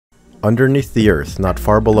Underneath the earth, not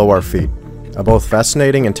far below our feet, a both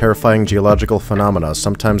fascinating and terrifying geological phenomena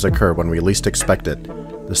sometimes occur when we least expect it.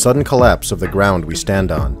 The sudden collapse of the ground we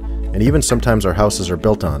stand on, and even sometimes our houses are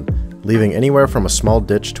built on, leaving anywhere from a small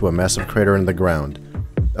ditch to a massive crater in the ground.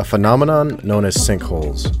 A phenomenon known as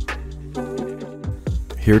sinkholes.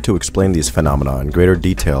 Here to explain these phenomena in greater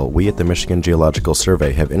detail, we at the Michigan Geological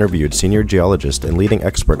Survey have interviewed senior geologist and leading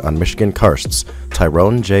expert on Michigan karsts,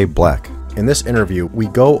 Tyrone J. Black. In this interview, we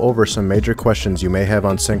go over some major questions you may have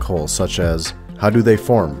on sinkholes, such as, how do they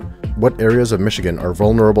form? What areas of Michigan are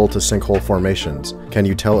vulnerable to sinkhole formations? Can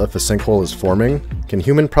you tell if a sinkhole is forming? Can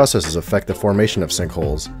human processes affect the formation of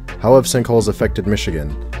sinkholes? How have sinkholes affected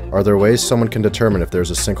Michigan? Are there ways someone can determine if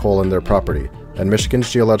there's a sinkhole in their property? And Michigan's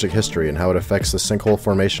geologic history and how it affects the sinkhole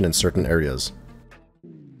formation in certain areas.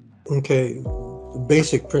 Okay. The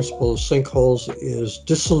basic principle of sinkholes is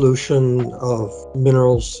dissolution of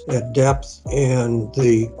minerals at depth and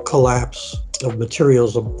the collapse of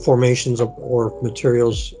materials, of formations or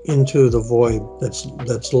materials into the void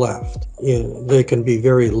that's left. They can be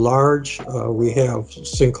very large. We have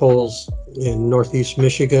sinkholes in northeast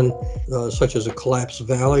Michigan, such as a collapsed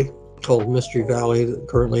valley called Mystery Valley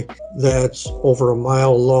currently. That's over a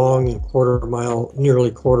mile long and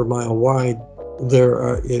nearly quarter mile wide.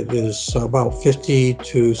 It is about 50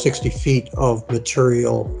 to 60 feet of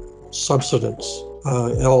material subsidence.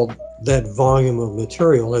 All that volume of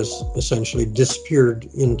material has essentially disappeared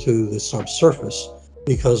into the subsurface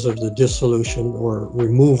because of the dissolution or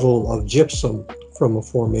removal of gypsum from a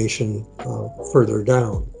formation further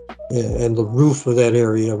down. And the roof of that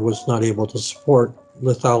area was not able to support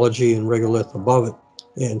lithology and regolith above it,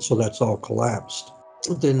 and so that's all collapsed.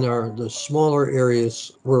 Then there are the smaller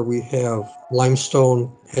areas where we have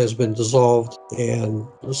limestone has been dissolved and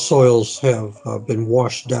the soils have been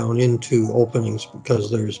washed down into openings because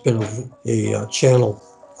there's been a channel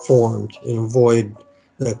formed in a void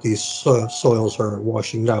that these soils are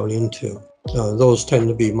washing down into. Those tend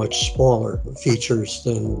to be much smaller features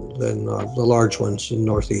than the large ones in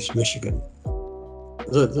northeast Michigan.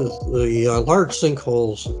 The large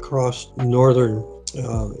sinkholes across northern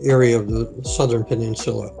area of the southern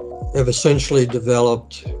peninsula have essentially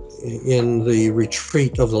developed in the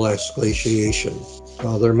retreat of the last glaciation.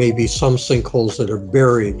 There may be some sinkholes that are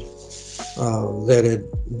buried that had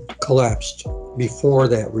collapsed before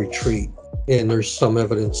that retreat, and there's some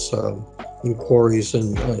evidence in quarries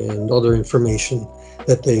and other information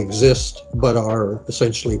that they exist but are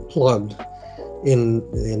essentially plugged in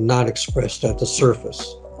and not expressed at the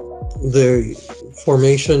surface. The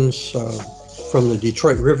formations from the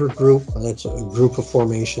Detroit River Group, that's a group of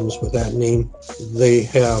formations with that name. They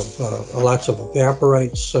have lots of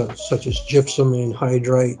evaporites, such as gypsum and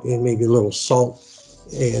hydrite, and maybe a little salt.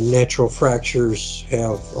 And natural fractures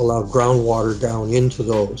have allowed groundwater down into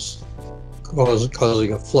those,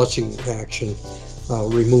 causing a flushing action,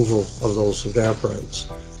 removal of those evaporites.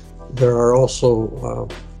 There are also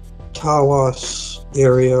Tawas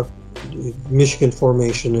area, Michigan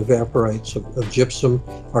formation evaporites of gypsum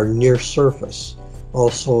are near surface.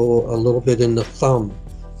 Also a little bit in the thumb.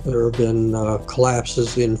 There have been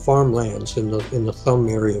collapses in farmlands in the thumb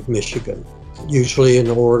area of Michigan, usually in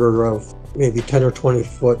the order of maybe 10 or 20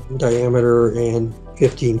 foot diameter and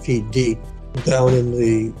 15 feet deep, down in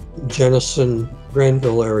the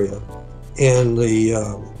Jenison-Granville area and the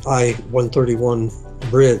I-131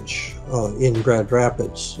 bridge in Grand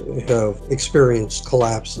Rapids have experienced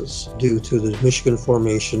collapses due to the Michigan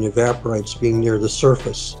formation evaporites being near the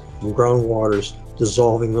surface and groundwaters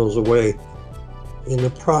dissolving those away. In the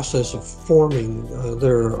process of forming,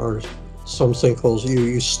 there are some sinkholes.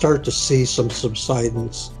 You start to see some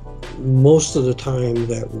subsidence. Most of the time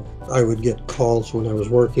that I would get calls when I was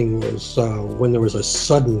working was when there was a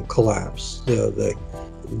sudden collapse, the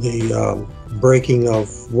breaking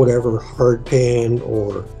of whatever hard pan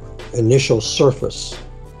or initial surface,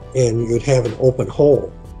 and you'd have an open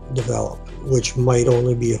hole develop, which might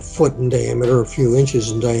only be a foot in diameter, a few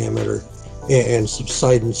inches in diameter, and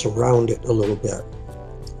subsidence around it a little bit.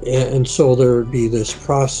 And so there would be this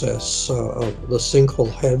process of the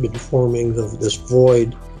sinkhole had been forming this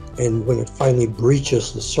void, and when it finally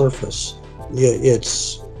breaches the surface,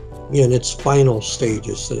 it's in its final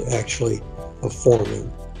stages actually of forming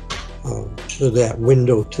that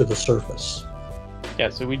window to the surface. Yeah,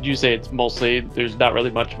 so would you say it's mostly, there's not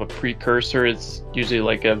really much of a precursor, it's usually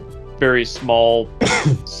like a very small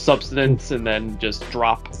substance and then just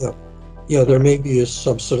drop? Yeah, there may be a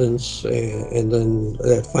subsidence and then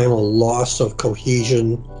that final loss of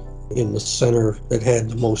cohesion in the center that had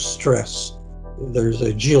the most stress. There's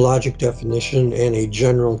a geologic definition and a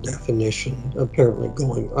general definition apparently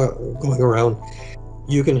going around.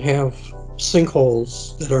 You can have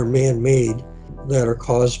sinkholes that are man-made that are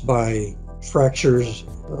caused by fractures,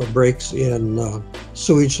 breaks in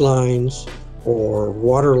sewage lines or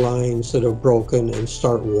water lines that have broken and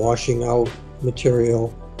start washing out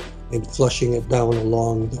material and flushing it down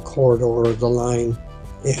along the corridor of the line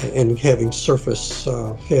and having surface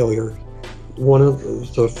failure. One of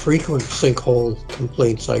the frequent sinkhole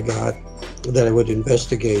complaints I got that I would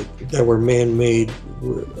investigate that were man-made,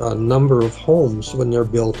 a number of homes when they're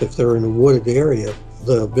built, if they're in a wooded area,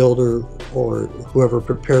 the builder or whoever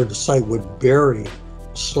prepared the site would bury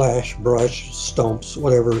slash, brush, stumps,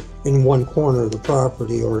 whatever, in one corner of the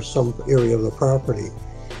property or some area of the property.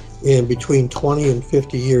 And between 20 and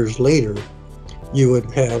 50 years later, you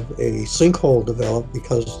would have a sinkhole develop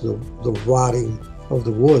because the rotting of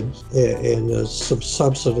the wood and the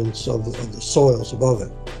subsidence of the soils above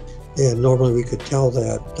it. And normally we could tell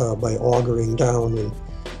that by augering down, and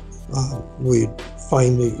we'd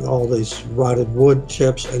find all these rotted wood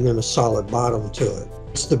chips and then a solid bottom to it.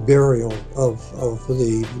 It's the burial of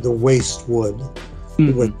the waste wood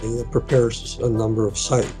when it prepares a number of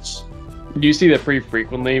sites. Do you see that pretty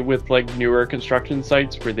frequently with like newer construction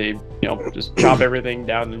sites where they, just chop everything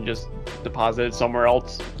down and just deposit it somewhere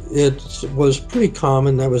else? It was pretty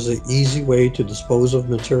common. That was an easy way to dispose of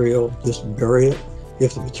material, just bury it.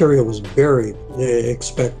 If the material was buried, they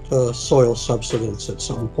expect soil subsidence at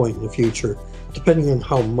some point in the future, depending on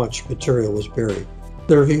how much material was buried.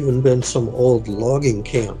 There have even been some old logging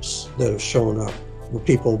camps that have shown up where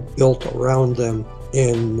people built around them,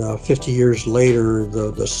 and 50 years later,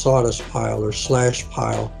 the sawdust pile or slash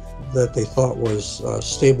pile that they thought was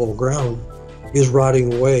stable ground is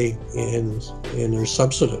rotting away in their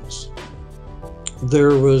subsidence.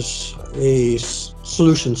 There was a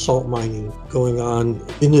solution salt mining going on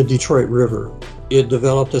in the Detroit River. It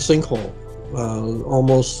developed a sinkhole.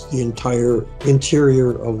 Almost the entire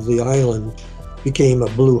interior of the island became a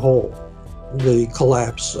blue hole. The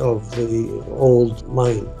collapse of the old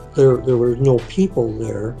mine. There were no people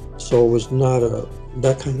there, so it was not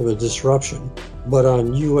that kind of a disruption. But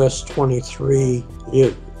on US 23,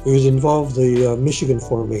 it involved the Michigan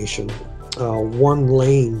Formation. One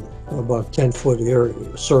lane, about 10-foot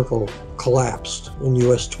area circle, collapsed in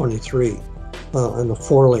US 23 on the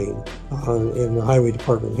 4-lane, and the highway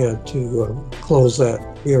department had to close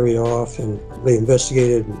that area off, and they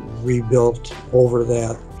investigated and rebuilt over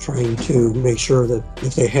that, trying to make sure that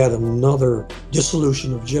if they had another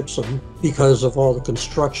dissolution of gypsum, because of all the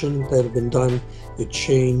construction that had been done, it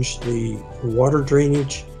changed the water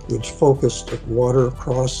drainage, which focused water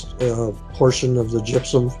across a portion of the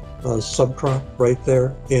gypsum subcrop right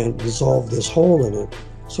there and dissolved this hole in it.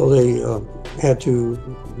 So they had to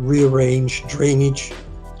rearrange drainage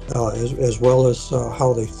as well as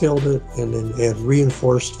how they filled it, and then add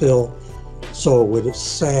reinforced fill so it would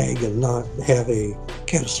sag and not have a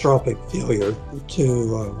catastrophic failure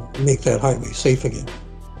to make that highway safe again.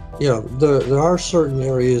 Yeah, there are certain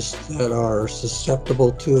areas that are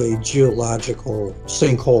susceptible to a geological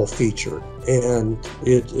sinkhole feature, and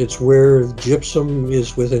it's where gypsum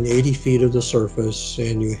is within 80 feet of the surface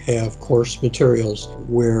and you have coarse materials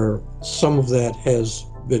where some of that has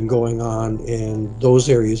been going on, and those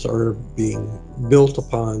areas are being built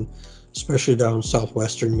upon, especially down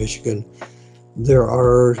southwestern Michigan. There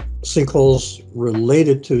are sinkholes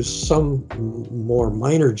related to some more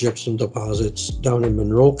minor gypsum deposits down in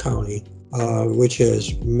Monroe County, which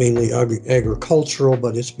is mainly agricultural,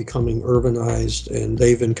 but it's becoming urbanized, and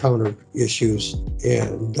they've encountered issues.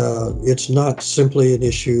 And it's not simply an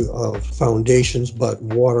issue of foundations, but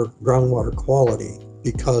groundwater quality,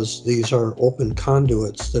 because these are open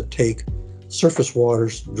conduits that take surface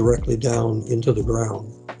waters directly down into the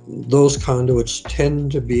ground. Those conduits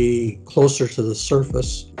tend to be closer to the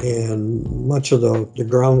surface, and much of the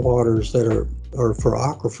groundwaters that are for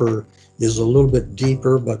aquifer is a little bit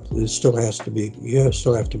deeper, but you still have to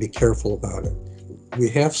be careful about it. We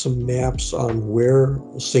have some maps on where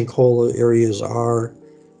sinkhole areas are,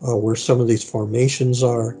 where some of these formations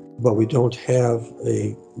are, but we don't have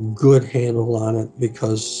a good handle on it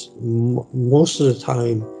because most of the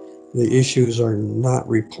time the issues are not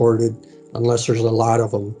reported unless there's a lot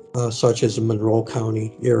of them, such as the Monroe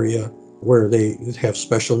County area, where they have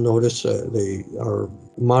special notice. They are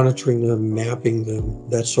monitoring them, mapping them,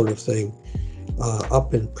 that sort of thing.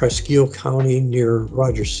 Up in Presque County near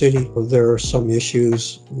Rogers City, there are some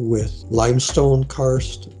issues with limestone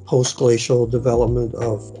karst, post-glacial development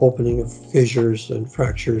of opening of fissures and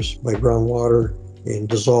fractures by groundwater and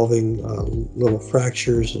dissolving little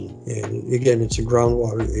fractures. And again, it's a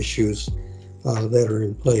groundwater issues that are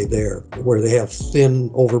in play there, where they have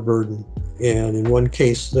thin overburden. And in one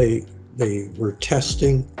case, they They were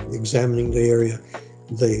testing, examining the area.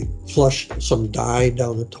 They flushed some dye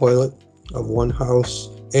down the toilet of one house,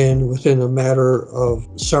 and within a matter of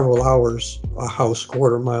several hours, a house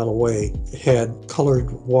quarter mile away had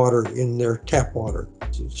colored water in their tap water,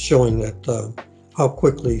 showing that how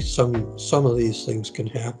quickly some of these things can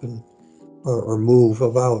happen or move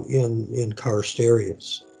about in karst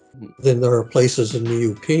areas. Then there are places in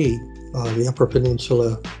the UP, the Upper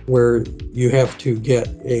Peninsula, where you have to get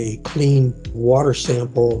a clean water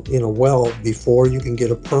sample in a well before you can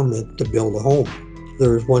get a permit to build a home.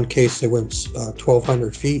 There was one case they went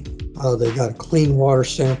 1,200 feet. They got a clean water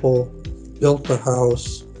sample, built the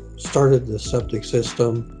house, started the septic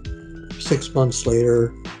system. 6 months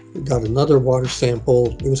later, got another water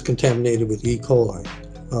sample. It was contaminated with E. coli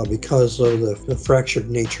because of the fractured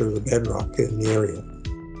nature of the bedrock in the area.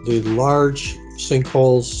 The large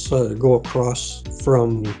sinkholes go across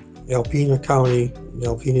from Alpena County, the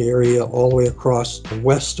Alpena area, all the way across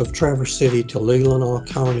west of Traverse City to Leelanau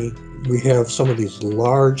County. We have some of these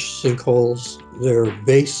large sinkholes. Their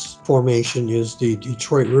base formation is the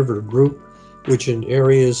Detroit River Group, which in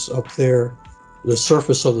areas up there, the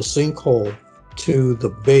surface of the sinkhole to the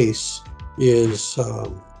base is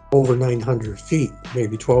over 900 feet,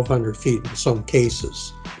 maybe 1,200 feet in some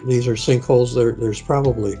cases. These are sinkholes. There's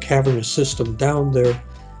probably a cavernous system down there,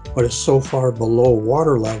 but it's so far below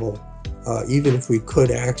water level, even if we could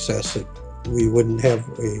access it, we wouldn't have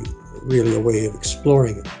really a way of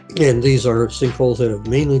exploring it. And these are sinkholes that have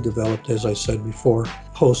mainly developed, as I said before,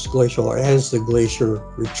 post-glacial. As the glacier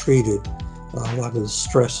retreated, a lot of the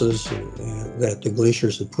stresses that the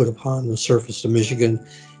glaciers had put upon the surface of Michigan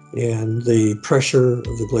and the pressure of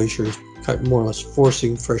the glaciers more or less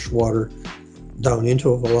forcing fresh water down into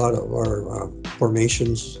a lot of our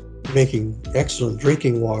formations, making excellent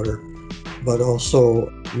drinking water, but also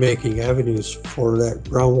making avenues for that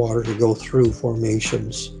groundwater to go through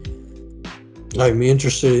formations. I'm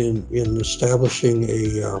interested in establishing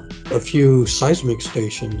a few seismic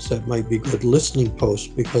stations that might be good listening posts,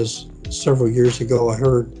 because several years ago I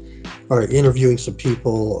heard, or interviewing some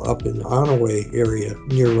people up in the Onaway area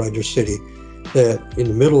near Ryder City, that in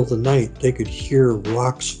the middle of the night they could hear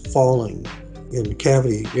rocks falling in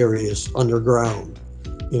cavity areas underground,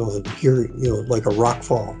 and hear, like a rock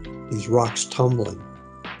fall, these rocks tumbling.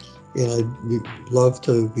 And I'd love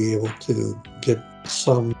to be able to get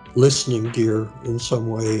some listening gear in some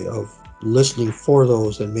way of listening for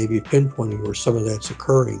those and maybe pinpointing where some of that's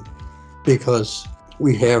occurring, because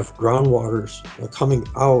we have groundwaters coming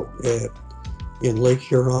out in Lake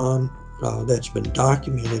Huron that's been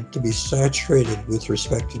documented to be saturated with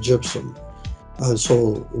respect to gypsum.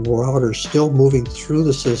 So water is still moving through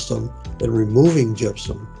the system and removing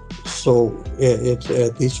gypsum. So it's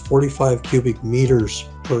at least 45 cubic meters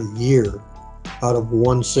per year out of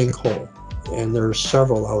one sinkhole. And there are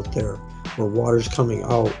several out there where water's coming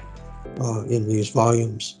out in these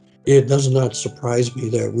volumes. It does not surprise me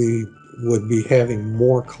that we would be having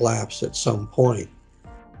more collapse at some point.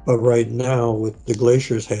 But right now, with the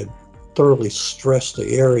glaciers had thoroughly stressed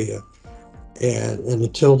the area, and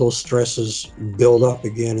until those stresses build up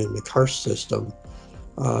again in the karst system,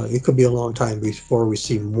 it could be a long time before we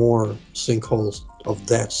see more sinkholes of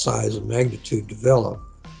that size and magnitude develop.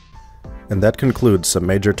 And that concludes some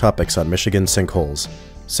major topics on Michigan sinkholes.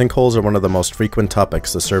 Sinkholes are one of the most frequent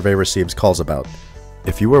topics the survey receives calls about.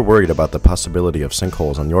 If you are worried about the possibility of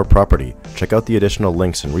sinkholes on your property, check out the additional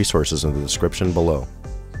links and resources in the description below.